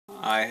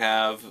I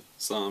have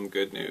some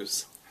good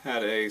news.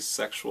 Had a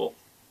sexual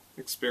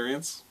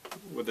experience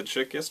with a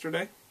chick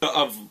yesterday.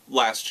 Of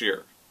last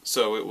year.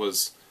 So it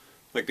was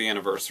like the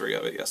anniversary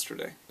of it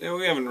yesterday. Yeah,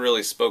 we haven't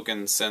really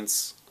spoken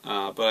since,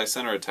 but I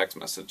sent her a text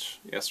message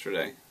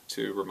yesterday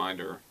to remind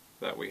her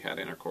that we had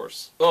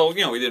intercourse. Well,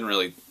 we didn't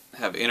really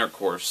have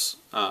intercourse,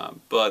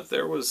 but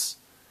there was,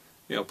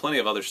 plenty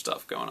of other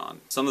stuff going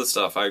on. Some of the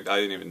stuff I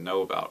didn't even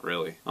know about,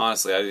 really.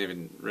 Honestly, I didn't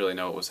even really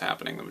know what was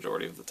happening the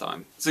majority of the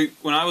time. See,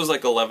 when I was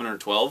like 11 or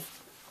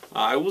 12,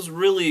 I was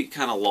really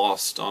kind of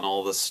lost on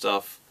all this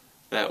stuff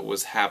that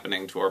was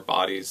happening to our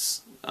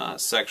bodies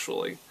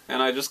sexually.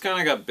 And I just kind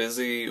of got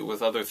busy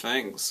with other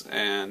things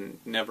and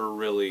never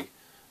really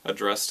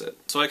addressed it.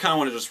 So I kind of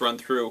want to just run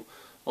through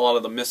a lot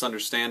of the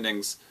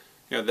misunderstandings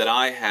that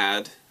I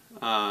had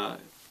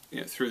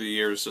through the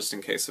years, just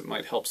in case it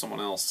might help someone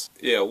else.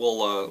 Yeah,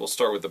 we'll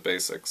start with the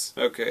basics.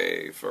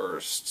 Okay,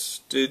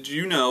 first, did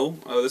you know,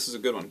 oh, this is a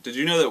good one, did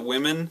you know that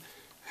women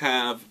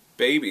have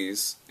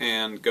babies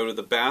and go to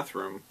the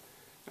bathroom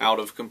out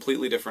of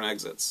completely different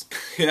exits?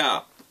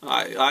 Yeah,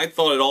 I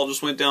thought it all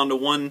just went down to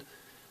one,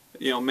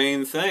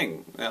 main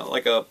thing,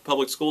 like a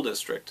public school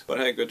district. But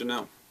hey, good to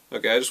know.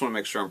 Okay, I just want to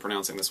make sure I'm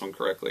pronouncing this one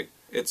correctly.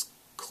 It's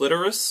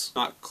clitoris,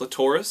 not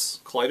clitoris.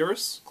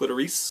 Clitoris?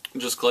 Clitoris?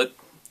 Just clit.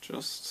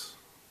 Just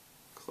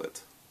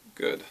clit.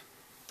 Good.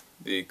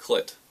 The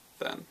clit,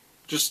 then.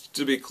 Just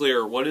to be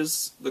clear, what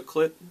is the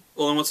clit?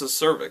 Well, then what's a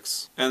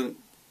cervix? And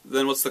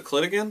then what's the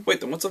clit again?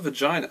 Wait, then what's a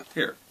vagina?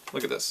 Here,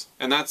 look at this.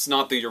 And that's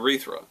not the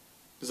urethra.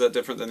 Is that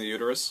different than the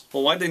uterus?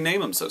 Well, why'd they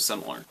name them so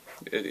similar?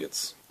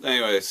 Idiots.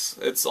 Anyways,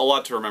 it's a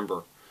lot to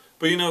remember.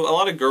 But a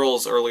lot of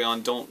girls early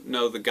on don't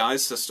know the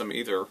guy's system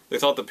either. They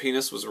thought the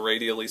penis was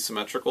radially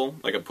symmetrical,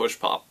 like a push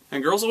pop.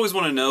 And girls always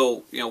want to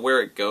know,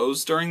 where it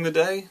goes during the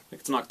day.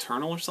 Like it's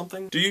nocturnal or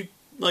something. Do you,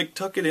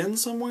 tuck it in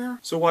somewhere?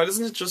 So why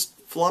doesn't it just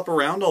flop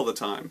around all the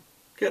time?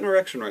 Get an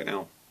erection right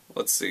now.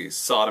 Let's see,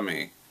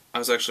 sodomy. I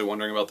was actually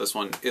wondering about this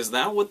one. Is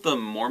that what the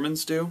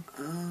Mormons do?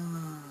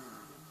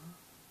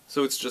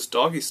 So it's just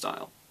doggy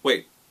style.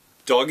 Wait,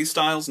 doggy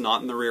style's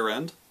not in the rear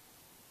end?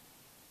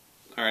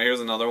 Alright, here's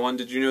another one.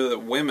 Did you know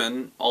that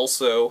women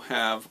also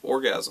have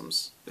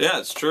orgasms? Yeah,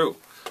 it's true.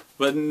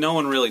 But no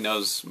one really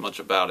knows much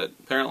about it.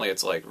 Apparently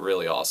it's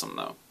really awesome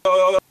though.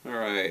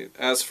 Alright,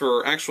 as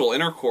for actual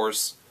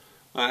intercourse,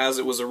 as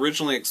it was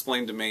originally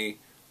explained to me,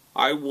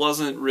 I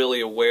wasn't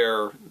really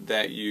aware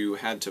that you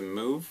had to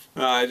move.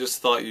 I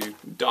just thought you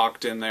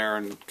docked in there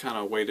and kind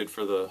of waited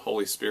for the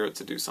Holy Spirit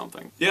to do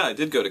something. Yeah, I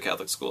did go to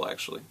Catholic school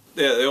actually.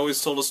 Yeah, they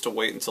always told us to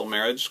wait until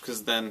marriage,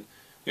 because then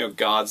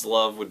God's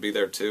love would be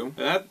there too.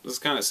 And that was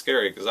kind of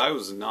scary, because I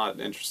was not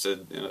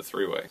interested in a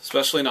three-way.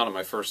 Especially not on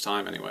my first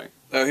time, anyway.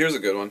 Oh, here's a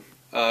good one.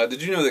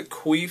 Did you know that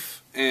queef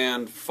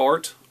and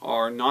fart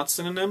are not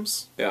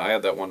synonyms? Yeah, I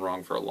had that one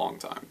wrong for a long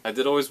time. I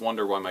did always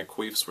wonder why my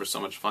queefs were so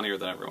much funnier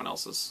than everyone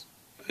else's.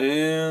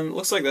 And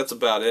looks like that's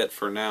about it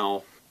for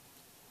now.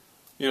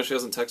 She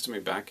hasn't texted me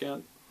back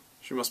yet.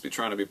 She must be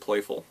trying to be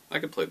playful. I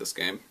could play this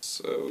game.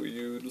 So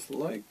you'd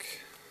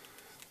like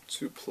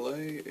to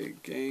play a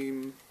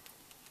game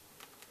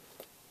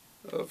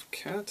of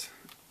cat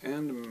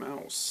and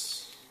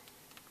mouse.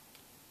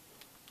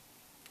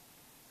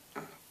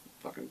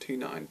 Fucking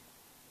T9.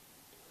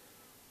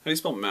 How do you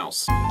spell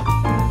mouse?